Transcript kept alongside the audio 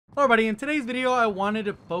Hello everybody, in today's video I wanted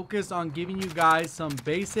to focus on giving you guys some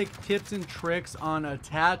basic tips and tricks on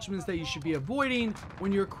attachments that you should be avoiding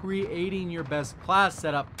when you're creating your best class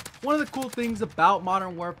setup. One of the cool things about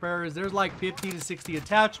Modern Warfare is there's like 50 to 60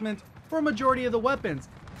 attachments for a majority of the weapons.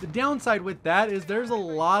 The downside with that is there's a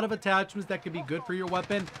lot of attachments that could be good for your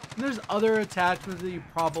weapon, and there's other attachments that you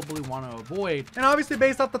probably want to avoid. And obviously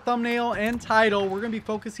based off the thumbnail and title, we're going to be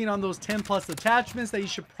focusing on those 10 plus attachments that you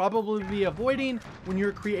should probably be avoiding when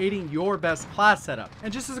you're creating your best class setup.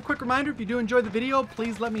 And just as a quick reminder, if you do enjoy the video,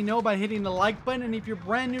 please let me know by hitting the like button. And if you're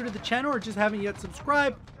brand new to the channel or just haven't yet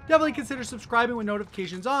subscribed, definitely consider subscribing with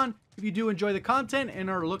notifications on if you do enjoy the content and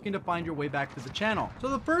are looking to find your way back to the channel. So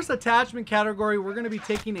the first attachment category we're going to be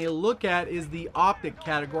taking a look at is the optic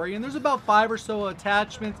category, and there's about 5 or so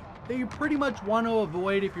attachments that you pretty much want to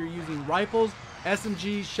avoid if you're using rifles,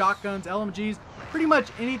 SMGs, shotguns, LMGs, pretty much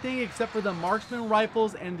anything except for the marksman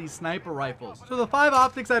rifles and the sniper rifles. So the 5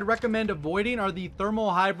 optics I'd recommend avoiding are the thermal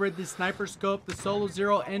hybrid, the sniper scope, the solo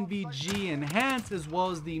zero NVG enhanced, as well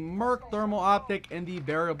as the Merc thermal optic and the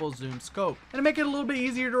variable zoom scope. And to make it a little bit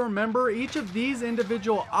easier to remember, each of these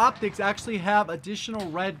individual optics actually have additional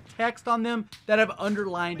red text on them that have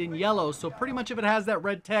underlined in yellow. So pretty much if it has that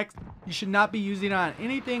red text, you should not be using it on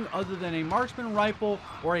anything other than a marksman rifle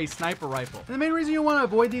or a sniper rifle. And the main reason you want to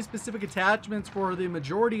avoid these specific attachments for the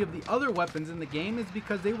majority of the other weapons in the game is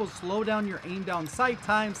because they will slow down your aim down sight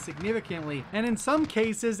time significantly, and in some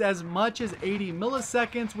cases as much as 80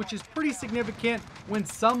 milliseconds, which is pretty significant when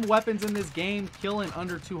some weapons in this game kill in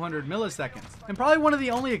under 200 milliseconds. And probably one of the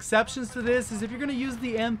only exceptions to this is if you're going to use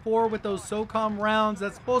the M4 with those SOCOM rounds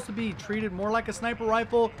that's supposed to be treated more like a sniper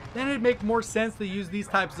rifle, then it'd make more sense to use these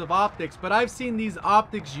types of optics. But I've seen these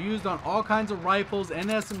optics used on all kinds of rifles and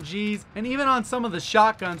SMGs and even on some of the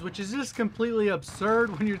shotguns, which is just completely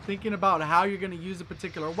absurd when you're thinking about how you're going to use a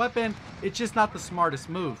particular weapon. It's just not the smartest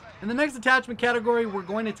move. And the next attachment category we're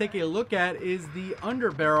going to take a look at is the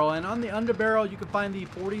Underbarrel, and on the Underbarrel you can find the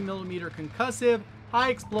 40mm concussive, high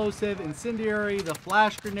explosive, incendiary, the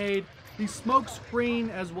flash grenade, the smoke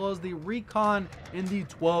screen, as well as the recon and the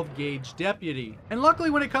 12 gauge deputy. And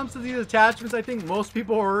luckily when it comes to these attachments, I think most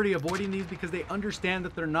people are already avoiding these because they understand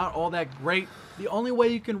that they're not all that great. The only way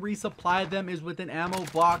you can resupply them is with an ammo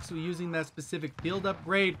box using that specific field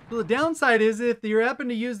upgrade. So the downside is if you happen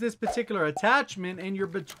to use this particular attachment and you're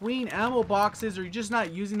between ammo boxes or you're just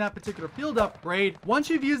not using that particular field upgrade, once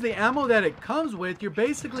you've used the ammo that it comes with, you're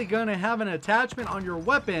basically going to have an attachment on your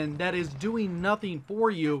weapon that is doing nothing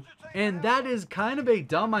for you. And that is kind of a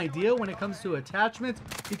dumb idea when it comes to attachments,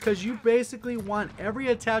 because you basically want every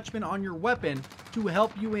attachment on your weapon to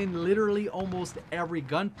help you in literally almost every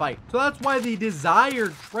gunfight. So that's why the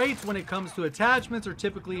desired traits when it comes to attachments are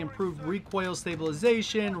typically improved recoil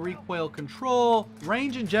stabilization, recoil control,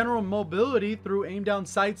 range and general mobility through aim down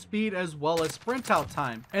sight speed, as well as sprint out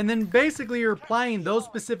time. And then basically you're applying those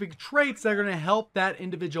specific traits that are going to help that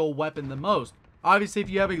individual weapon the most. Obviously, if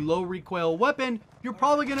you have a low recoil weapon, you're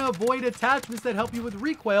probably going to avoid attachments that help you with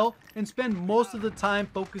recoil and spend most of the time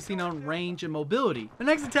focusing on range and mobility. The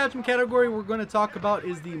next attachment category we're going to talk about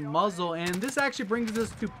is the muzzle, and this actually brings us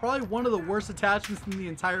to probably one of the worst attachments in the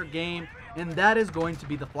entire game, and that is going to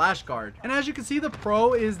be the flash guard. And as you can see, the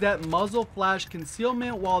pro is that muzzle flash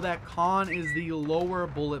concealment, while that con is the lower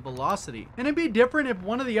bullet velocity. And it'd be different if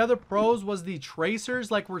one of the other pros was the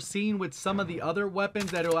tracers, like we're seeing with some of the other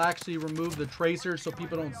weapons that will actually remove the tracers so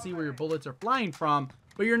people don't see where your bullets are flying from,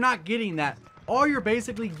 but you're not getting that. All you're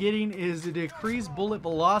basically getting is a decreased bullet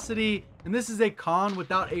velocity, and this is a con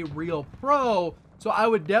without a real pro. So I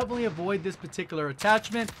would definitely avoid this particular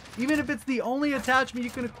attachment. Even if it's the only attachment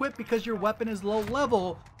you can equip because your weapon is low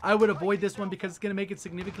level, I would avoid this one because it's going to make it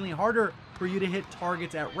significantly harder for you to hit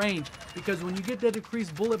targets at range. Because when you get that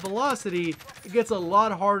decreased bullet velocity, it gets a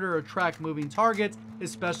lot harder to track moving targets,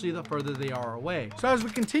 especially the further they are away. So as we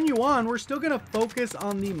continue on, we're still going to focus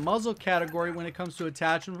on the muzzle category when it comes to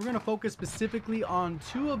attachments. We're going to focus specifically on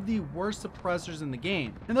 2 of the worst suppressors in the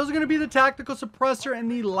game. And those are going to be the tactical suppressor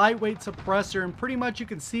and the lightweight suppressor. And pretty much you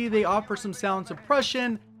can see they offer some sound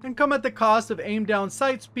suppression and come at the cost of aim down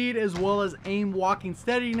sight speed as well as aim walking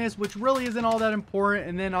steadiness, which really isn't all that important.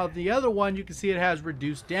 And then on the other one, you can see it has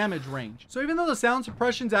reduced damage range. So even though the sound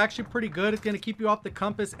suppression is actually pretty good, it's going to keep you off the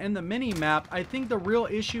compass and the mini map, I think the real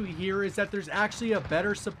issue here is that there's actually a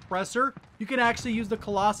better suppressor. You can actually use the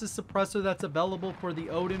Colossus suppressor that's available for the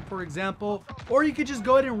Odin, for example, or you could just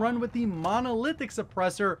go ahead and run with the monolithic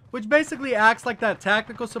suppressor, which basically acts like that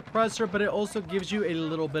tactical suppressor, but it also gives you a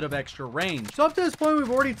little bit of extra range. So up to this point, we've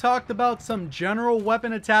already talked about some general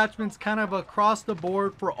weapon attachments kind of across the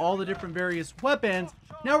board for all the different various weapons.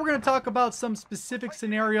 Now we're going to talk about some specific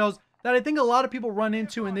scenarios that I think a lot of people run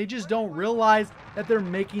into, and they just don't realize that they're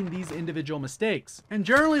making these individual mistakes. And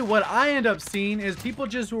generally what I end up seeing is people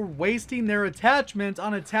just were wasting their attachments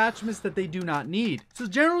on attachments that they do not need. So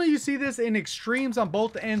generally you see this in extremes on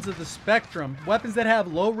both ends of the spectrum. Weapons that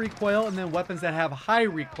have low recoil and then weapons that have high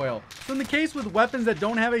recoil. So in the case with weapons that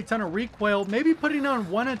don't have a ton of recoil, maybe putting on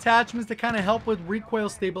one attachment to kind of help with recoil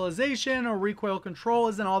stabilization or recoil control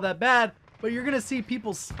isn't all that bad. But you're going to see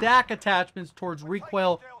people stack attachments towards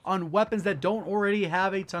recoil on weapons that don't already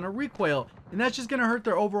have a ton of recoil. And that's just going to hurt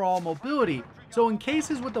their overall mobility. So in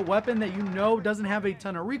cases with a weapon that you know doesn't have a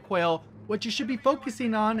ton of recoil, what you should be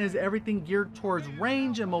focusing on is everything geared towards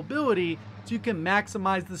range and mobility so you can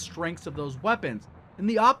maximize the strengths of those weapons. And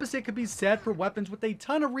the opposite could be said for weapons with a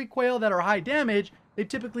ton of recoil that are high damage. They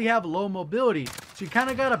typically have low mobility. So you kind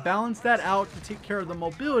of got to balance that out to take care of the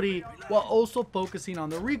mobility while also focusing on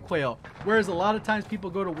the recoil. Whereas a lot of times people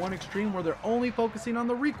go to one extreme where they're only focusing on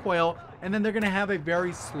the recoil and then they're going to have a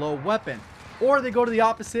very slow weapon. Or they go to the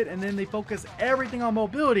opposite and then they focus everything on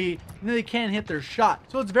mobility and then they can't hit their shot.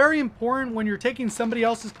 So it's very important when you're taking somebody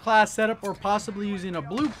else's class setup or possibly using a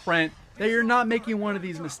blueprint that you're not making one of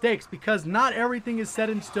these mistakes, because not everything is set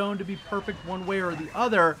in stone to be perfect one way or the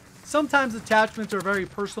other. Sometimes attachments are very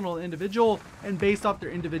personal and individual and based off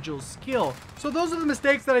their individual skill. So those are the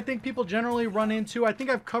mistakes that I think people generally run into. I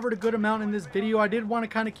think I've covered a good amount in this video. I did want to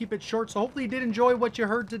kind of keep it short, so hopefully you did enjoy what you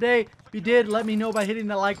heard today. If you did, let me know by hitting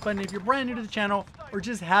the like button. If you're brand new to the channel or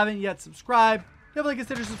just haven't yet subscribed, definitely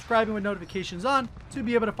consider subscribing with notifications on to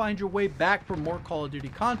be able to find your way back for more Call of Duty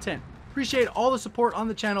content. Appreciate all the support on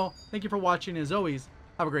the channel. Thank you for watching. As always,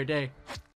 have a great day.